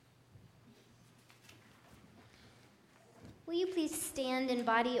Will you please stand in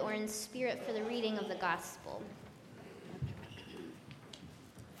body or in spirit for the reading of the gospel?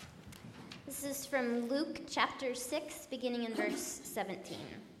 This is from Luke chapter 6, beginning in verse 17.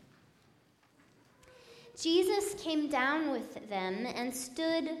 Jesus came down with them and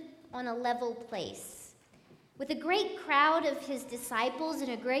stood on a level place, with a great crowd of his disciples and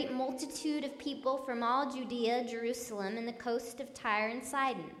a great multitude of people from all Judea, Jerusalem, and the coast of Tyre and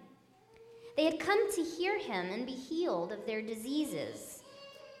Sidon. They had come to hear him and be healed of their diseases.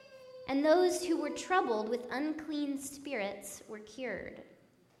 And those who were troubled with unclean spirits were cured.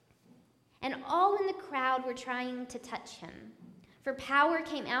 And all in the crowd were trying to touch him, for power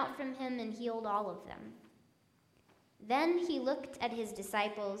came out from him and healed all of them. Then he looked at his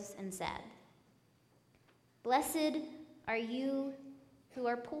disciples and said, "Blessed are you who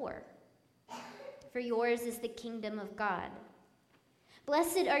are poor, for yours is the kingdom of God.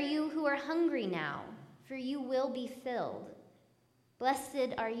 Blessed are you who are hungry now, for you will be filled.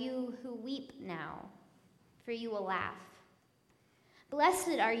 Blessed are you who weep now, for you will laugh.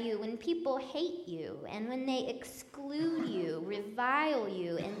 Blessed are you when people hate you, and when they exclude you, revile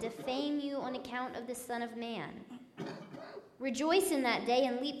you, and defame you on account of the Son of Man. Rejoice in that day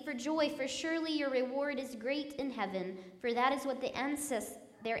and leap for joy, for surely your reward is great in heaven, for that is what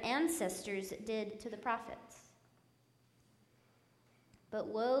their ancestors did to the prophets. But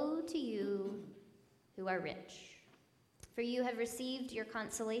woe to you who are rich, for you have received your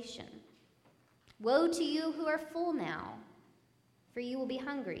consolation. Woe to you who are full now, for you will be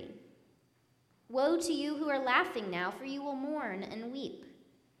hungry. Woe to you who are laughing now, for you will mourn and weep.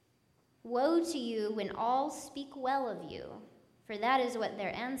 Woe to you when all speak well of you, for that is what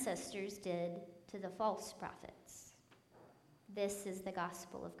their ancestors did to the false prophets." This is the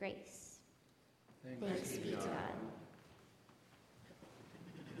gospel of grace. Thanks be to God.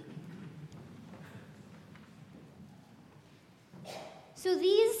 So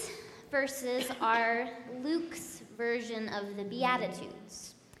these verses are Luke's version of the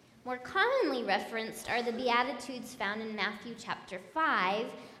Beatitudes. More commonly referenced are the Beatitudes found in Matthew chapter 5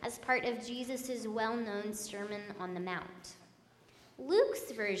 as part of Jesus' well-known Sermon on the Mount.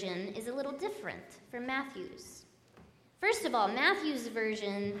 Luke's version is a little different from Matthew's. First of all, Matthew's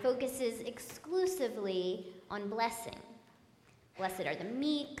version focuses exclusively on blessing. Blessed are the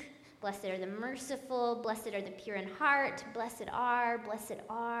meek, blessed are the merciful, blessed are the pure in heart, blessed are, blessed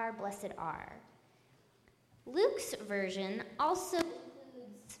are, blessed are. Luke's version also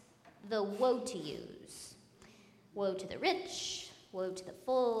includes the woe to yous. Woe to the rich, woe to the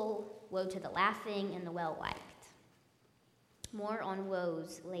full, woe to the laughing and the well-liked. More on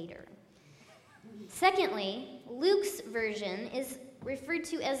woes later. Secondly, Luke's version is referred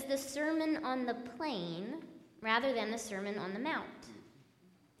to as the Sermon on the Plain rather than the Sermon on the Mount.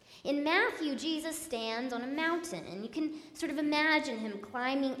 In Matthew, Jesus stands on a mountain, and you can sort of imagine him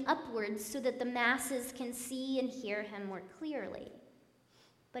climbing upwards so that the masses can see and hear him more clearly.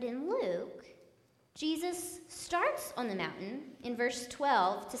 But in Luke, Jesus starts on the mountain in verse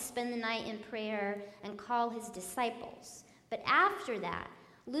 12 to spend the night in prayer and call his disciples. But after that,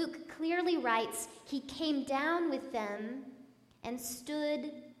 Luke clearly writes, he came down with them and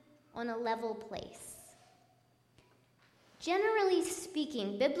stood on a level place. Generally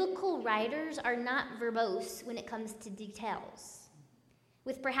speaking, biblical writers are not verbose when it comes to details,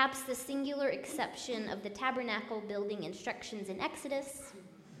 with perhaps the singular exception of the tabernacle building instructions in Exodus.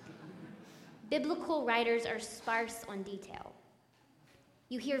 Biblical writers are sparse on detail.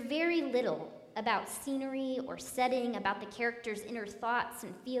 You hear very little about scenery or setting, about the characters' inner thoughts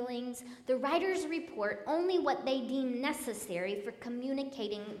and feelings. The writers report only what they deem necessary for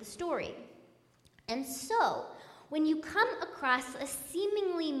communicating the story. And so, when you come across a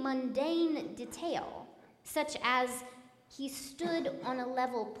seemingly mundane detail, such as he stood on a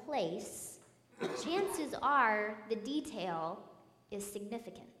level place, chances are the detail is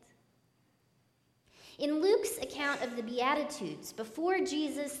significant. In Luke's account of the Beatitudes, before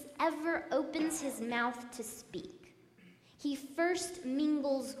Jesus ever opens his mouth to speak, he first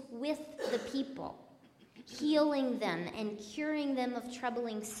mingles with the people, healing them and curing them of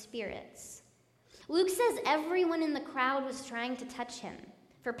troubling spirits. Luke says everyone in the crowd was trying to touch him,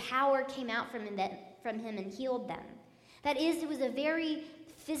 for power came out from him and healed them. That is, it was a very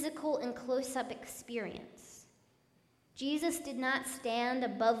physical and close-up experience. Jesus did not stand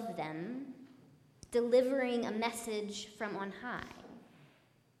above them, delivering a message from on high.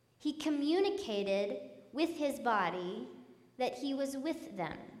 He communicated with his body that he was with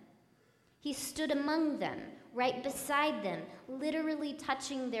them. He stood among them, right beside them, literally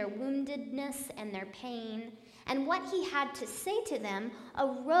touching their woundedness and their pain, And what he had to say to them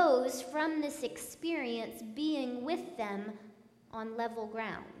arose from this experience being with them on level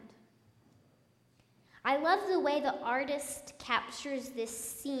ground. I love the way the artist captures this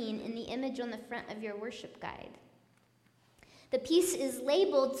scene in the image on the front of your worship guide. The piece is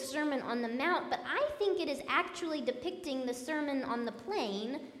labeled Sermon on the Mount, but I think it is actually depicting the Sermon on the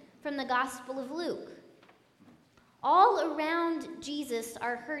Plain from the Gospel of Luke. All around Jesus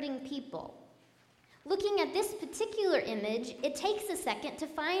are hurting people. Looking at this particular image, it takes a second to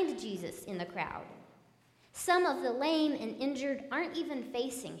find Jesus in the crowd. Some of the lame and injured aren't even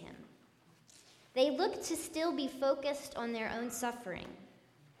facing him. They look to still be focused on their own suffering.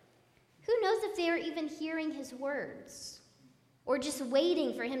 Who knows if they are even hearing his words, or just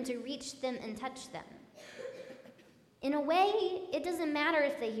waiting for him to reach them and touch them? In a way, it doesn't matter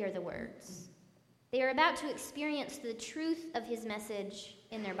if they hear the words. They are about to experience the truth of his message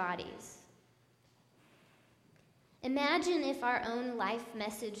in their bodies. Imagine if our own life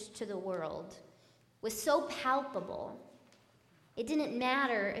message to the world was so palpable, it didn't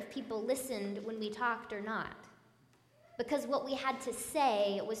matter if people listened when we talked or not, because what we had to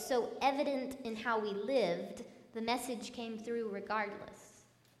say was so evident in how we lived, the message came through regardless.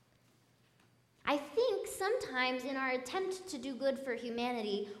 I think sometimes in our attempt to do good for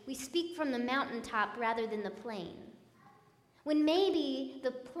humanity, we speak from the mountaintop rather than the plain, when maybe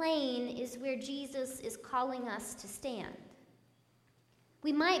the plain is where Jesus is calling us to stand.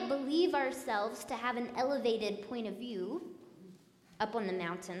 We might believe ourselves to have an elevated point of view up on the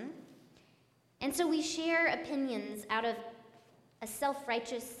mountain, and so we share opinions out of a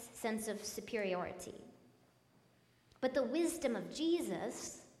self-righteous sense of superiority. But the wisdom of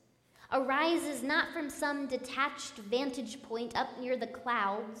Jesus arises not from some detached vantage point up near the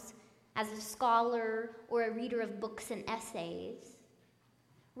clouds as a scholar or a reader of books and essays.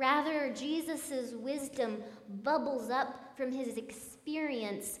 Rather, Jesus' wisdom bubbles up from his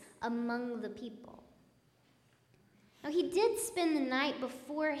experience among the people. Now, he did spend the night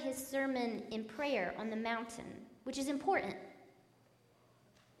before his sermon in prayer on the mountain, which is important.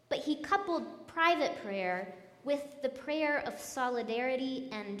 But he coupled private prayer with the prayer of solidarity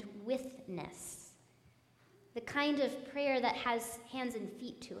and witness, the kind of prayer that has hands and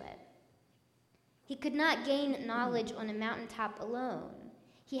feet to it. He could not gain knowledge on a mountaintop alone.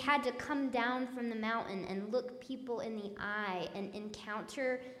 He had to come down from the mountain and look people in the eye and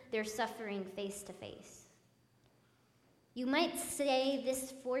encounter their suffering face to face. You might say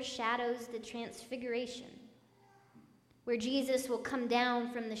this foreshadows the transfiguration, where Jesus will come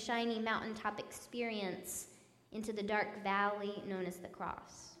down from the shiny mountaintop experience into the dark valley known as the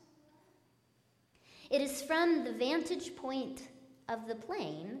cross. It is from the vantage point of the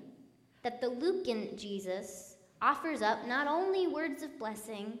plain that the Lucan Jesus offers up not only words of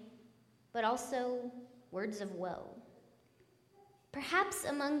blessing, but also words of woe. Perhaps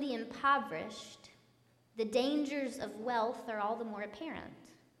among the impoverished, the dangers of wealth are all the more apparent.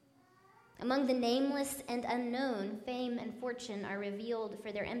 Among the nameless and unknown, fame and fortune are revealed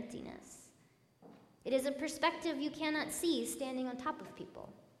for their emptiness. It is a perspective you cannot see standing on top of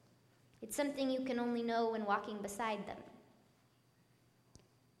people. It's something you can only know when walking beside them.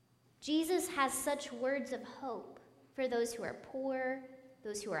 Jesus has such words of hope for those who are poor,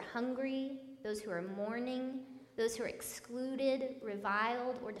 those who are hungry, those who are mourning, those who are excluded,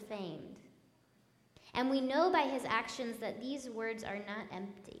 reviled, or defamed. And we know by his actions that these words are not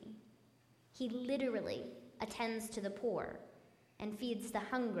empty. He literally attends to the poor and feeds the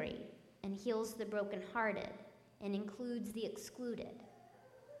hungry and heals the brokenhearted and includes the excluded.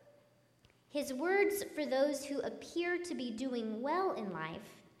 His words for those who appear to be doing well in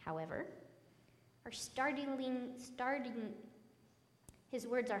life, however, are his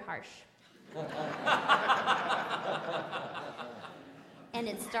words are harsh. And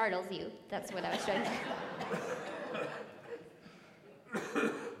it startles you. That's what I was trying to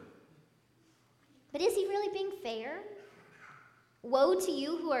do. But is he really being fair? Woe to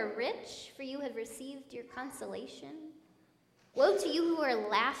you who are rich, for you have received your consolation. Woe to you who are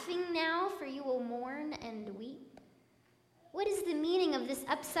laughing now, for you will mourn and weep. What is the meaning of this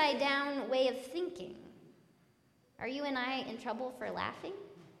upside-down way of thinking? Are you and I in trouble for laughing?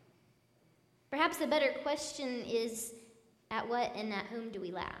 Perhaps the better question is, at what and at whom do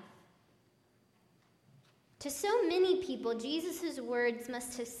we laugh? To so many people, Jesus' words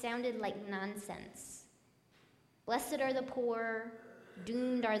must have sounded like nonsense. Blessed are the poor,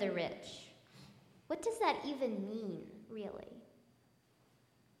 doomed are the rich. What does that even mean, really?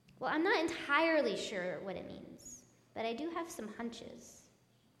 Well, I'm not entirely sure what it means, but I do have some hunches.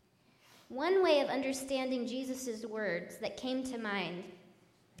 One way of understanding Jesus' words that came to mind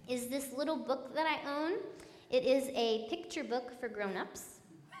is this little book that I own. It is a picture book for grown-ups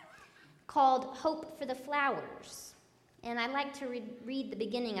called Hope for the Flowers. And I'd like to read the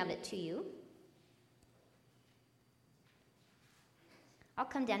beginning of it to you. I'll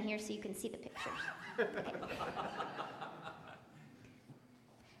come down here so you can see the pictures. Okay.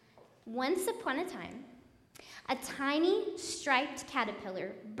 Once upon a time, a tiny striped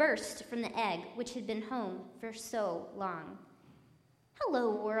caterpillar burst from the egg which had been home for so long.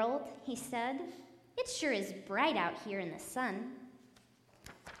 "Hello, world," he said. "It sure is bright out here in the sun."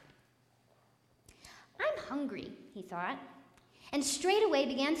 "I'm hungry," he thought, and straightway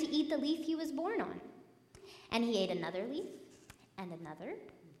began to eat the leaf he was born on. And he ate another leaf, and another,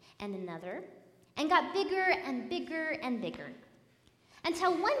 and another, and got bigger and bigger and bigger,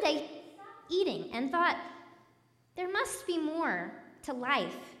 until one day he stopped eating and thought, there must be more to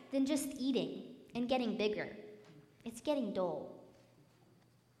life than just eating and getting bigger. It's getting dull.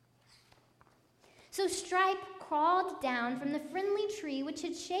 So Stripe crawled down from the friendly tree which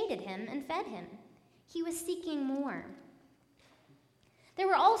had shaded him and fed him. He was seeking more. There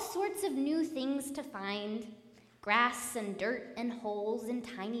were all sorts of new things to find. Grass and dirt and holes and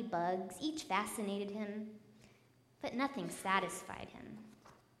tiny bugs, each fascinated him, but nothing satisfied him.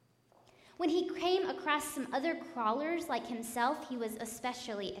 When he came across some other crawlers like himself, he was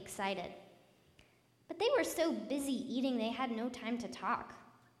especially excited. But they were so busy eating they had no time to talk,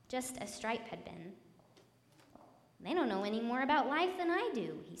 just as Stripe had been. "They don't know any more about life than I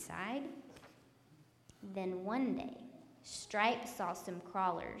do," he sighed. Then one day, Stripe saw some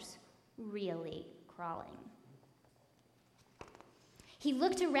crawlers really crawling. He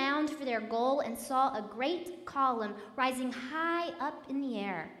looked around for their goal and saw a great column rising high up in the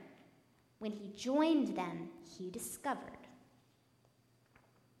air. When he joined them, he discovered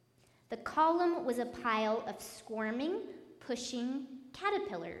the column was a pile of squirming, pushing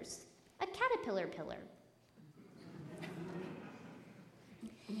caterpillars, a caterpillar pillar.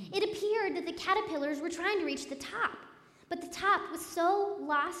 It appeared that the caterpillars were trying to reach the top, but the top was so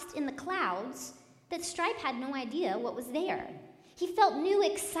lost in the clouds that Stripe had no idea what was there. He felt new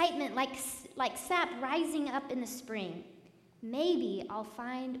excitement like sap rising up in the spring. Maybe I'll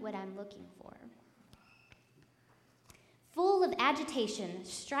find what I'm looking for. Full of agitation,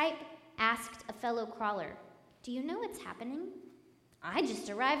 Stripe asked a fellow crawler, "Do you know what's happening?" "I just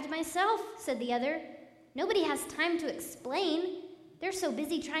arrived myself," said the other. "Nobody has time to explain. They're so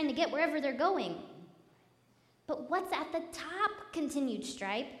busy trying to get wherever they're going." "But what's at the top?" continued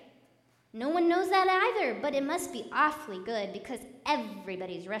Stripe. "No one knows that either, but it must be awfully good because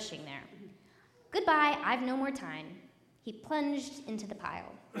everybody's rushing there. Goodbye, I've no more time." He plunged into the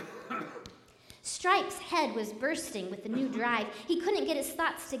pile. Stripe's head was bursting with the new drive. He couldn't get his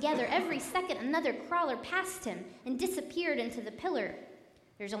thoughts together. Every second, another crawler passed him and disappeared into the pillar.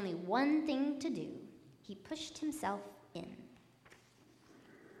 There's only one thing to do. He pushed himself in.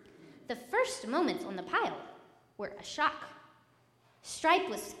 The first moments on the pile were a shock. Stripe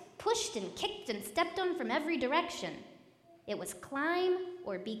was pushed and kicked and stepped on from every direction. It was climb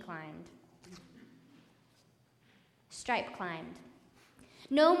or be climbed. Stripe climbed.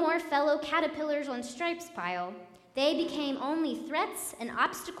 No more fellow caterpillars on Stripe's pile. They became only threats and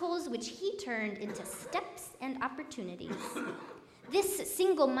obstacles which he turned into steps and opportunities. This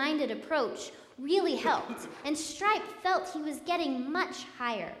single-minded approach really helped, and Stripe felt he was getting much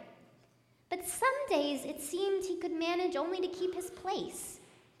higher. But some days it seemed he could manage only to keep his place.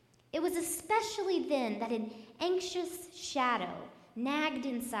 It was especially then that an anxious shadow nagged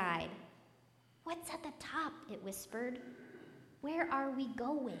inside. "What's at the top?" it whispered. "Where are we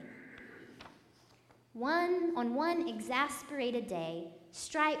going?" On one exasperated day,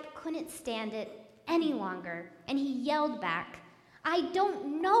 Stripe couldn't stand it any longer, and he yelled back, "I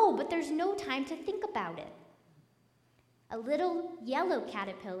don't know, but there's no time to think about it." A little yellow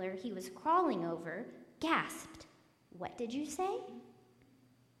caterpillar he was crawling over gasped. "What did you say?"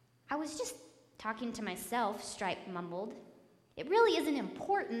 "I was just talking to myself," Stripe mumbled. "It really isn't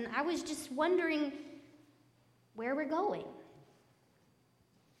important. I was just wondering where we're going."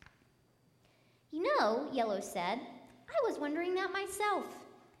 "You know," Yellow said, "I was wondering that myself.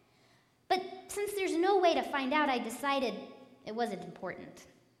 But since there's no way to find out, I decided it wasn't important."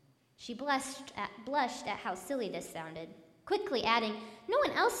 She blushed at how silly this sounded, quickly adding, "No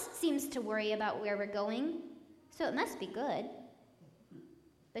one else seems to worry about where we're going, so it must be good."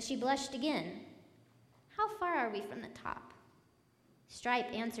 But she blushed again. "How far are we from the top?"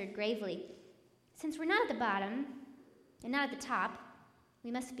 Stripe answered gravely, "Since we're not at the bottom and not at the top,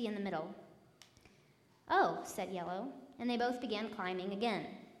 we must be in the middle." "Oh," said Yellow, and they both began climbing again.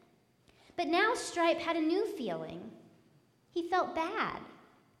 But now Stripe had a new feeling. He felt bad.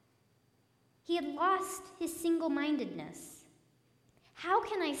 He had lost his single-mindedness. How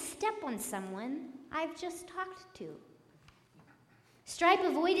can I step on someone I've just talked to? Stripe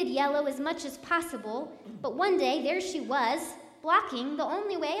avoided Yellow as much as possible, but one day there she was, blocking the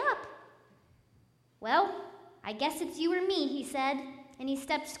only way up. Well, I guess it's you or me, he said, and he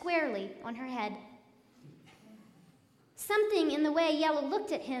stepped squarely on her head. Something in the way Yellow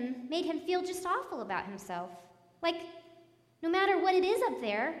looked at him made him feel just awful about himself. Like, no matter what it is up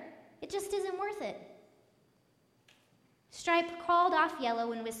there, it just isn't worth it. Stripe crawled off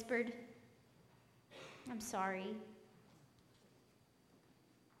Yellow and whispered, "I'm sorry."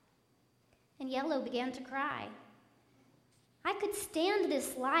 And Yellow began to cry. I could stand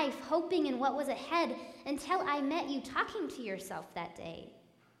this life hoping in what was ahead until I met you talking to yourself that day.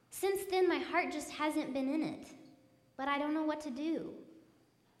 Since then, my heart just hasn't been in it. But I don't know what to do.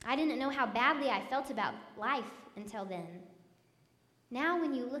 I didn't know how badly I felt about life until then. Now,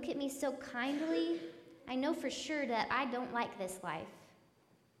 when you look at me so kindly, I know for sure that I don't like this life.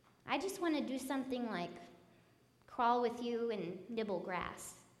 I just want to do something like crawl with you and nibble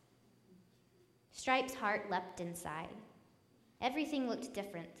grass. Stripe's heart leapt inside. Everything looked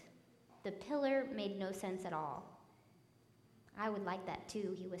different. The pillar made no sense at all. I would like that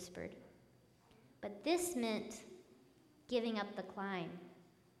too, he whispered. But this meant giving up the climb,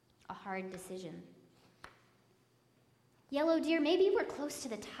 a hard decision. Yellow dear, maybe we're close to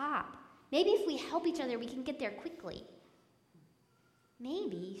the top. Maybe if we help each other, we can get there quickly.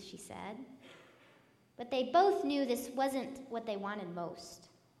 Maybe, she said. But they both knew this wasn't what they wanted most.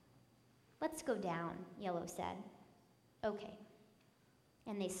 Let's go down, Yellow said. Okay.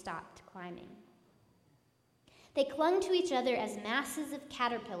 And they stopped climbing. They clung to each other as masses of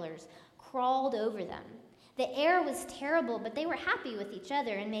caterpillars crawled over them. The air was terrible, but they were happy with each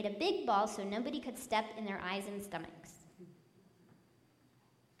other and made a big ball so nobody could step in their eyes and stomachs.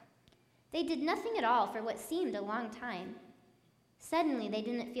 They did nothing at all for what seemed a long time. Suddenly, they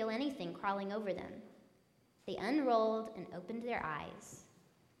didn't feel anything crawling over them. They unrolled and opened their eyes.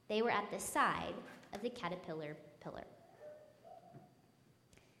 They were at the side of the caterpillar pillar.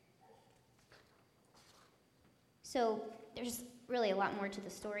 So there's really a lot more to the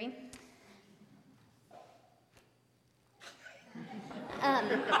story.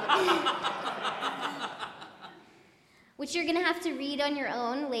 Which you're going to have to read on your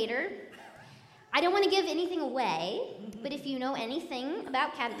own later. I don't want to give anything away, but if you know anything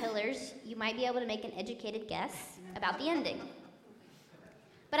about caterpillars, you might be able to make an educated guess about the ending.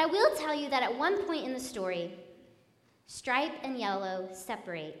 But I will tell you that at one point in the story, Stripe and Yellow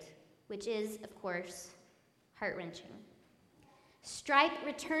separate, which is, of course, heart-wrenching. Stripe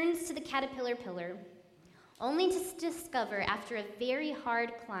returns to the caterpillar pillar, only to discover after a very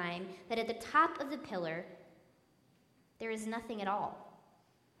hard climb that at the top of the pillar, there is nothing at all.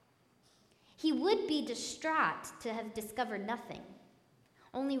 He would be distraught to have discovered nothing.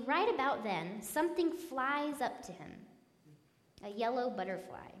 Only right about then, something flies up to him, a yellow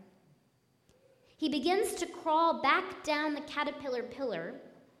butterfly. He begins to crawl back down the caterpillar pillar,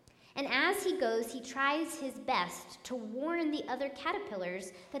 and as he goes, he tries his best to warn the other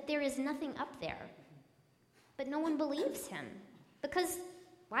caterpillars that there is nothing up there. But no one believes him, because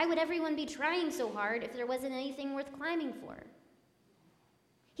why would everyone be trying so hard if there wasn't anything worth climbing for?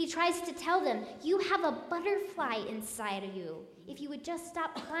 He tries to tell them, you have a butterfly inside of you, if you would just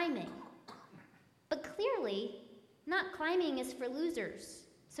stop climbing. But clearly, not climbing is for losers,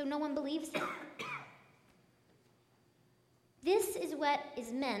 so no one believes him. This is what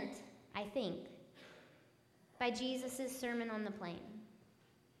is meant, I think, by Jesus' Sermon on the Plain.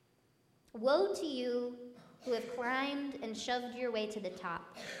 Woe to you who have climbed and shoved your way to the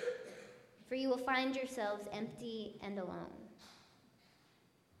top, for you will find yourselves empty and alone.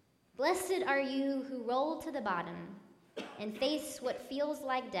 Blessed are you who roll to the bottom and face what feels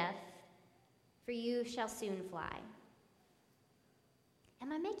like death, for you shall soon fly.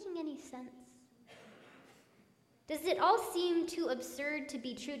 Am I making any sense? Does it all seem too absurd to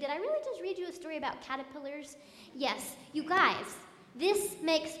be true? Did I really just read you a story about caterpillars? Yes, you guys, this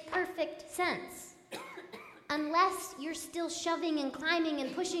makes perfect sense. Unless you're still shoving and climbing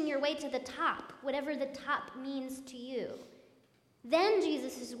and pushing your way to the top, whatever the top means to you. Then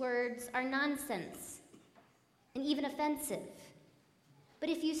Jesus' words are nonsense and even offensive. But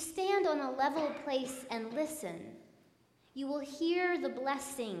if you stand on a level place and listen, you will hear the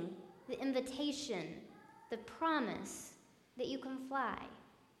blessing, the invitation, the promise that you can fly.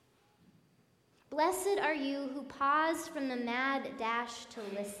 Blessed are you who pause from the mad dash to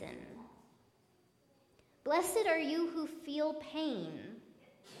listen. Blessed are you who feel pain,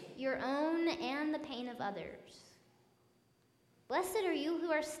 your own and the pain of others. Blessed are you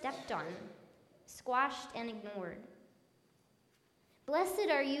who are stepped on, squashed and ignored. Blessed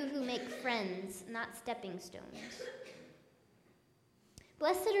are you who make friends, not stepping stones.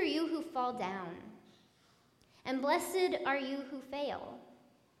 Blessed are you who fall down, and blessed are you who fail,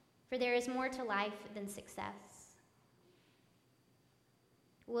 for there is more to life than success.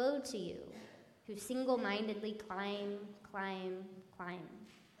 Woe to you who single-mindedly climb.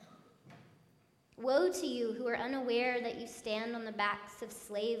 Woe to you who are unaware that you stand on the backs of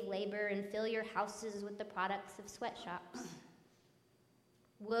slave labor and fill your houses with the products of sweatshops.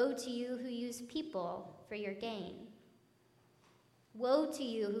 Woe to you who use people for your gain. Woe to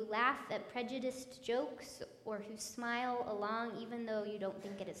you who laugh at prejudiced jokes or who smile along even though you don't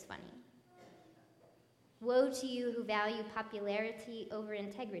think it is funny. Woe to you who value popularity over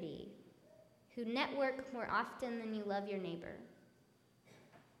integrity, who network more often than you love your neighbor.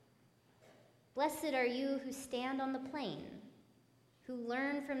 Blessed are you who stand on the plain, who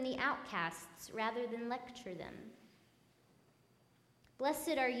learn from the outcasts rather than lecture them.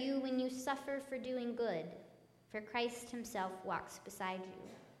 Blessed are you when you suffer for doing good, for Christ himself walks beside you.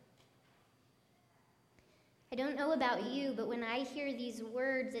 I don't know about you, but when I hear these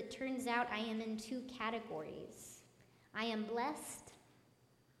words, it turns out I am in two categories. I am blessed,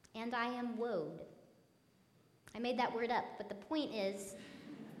 and I am woed. I made that word up, but the point is,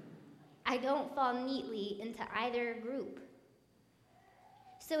 I don't fall neatly into either group.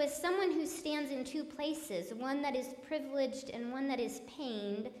 So as someone who stands in two places, one that is privileged and one that is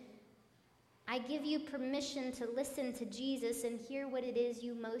pained, I give you permission to listen to Jesus and hear what it is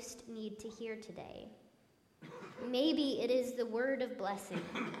you most need to hear today. Maybe it is the word of blessing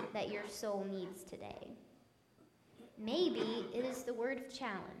that your soul needs today. Maybe it is the word of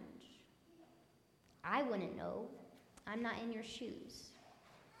challenge. I wouldn't know. I'm not in your shoes.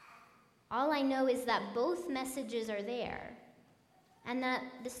 All I know is that both messages are there, and that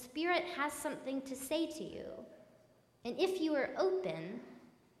the Spirit has something to say to you. And if you are open,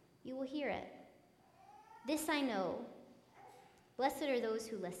 you will hear it. This I know. Blessed are those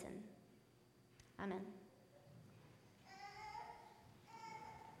who listen. Amen.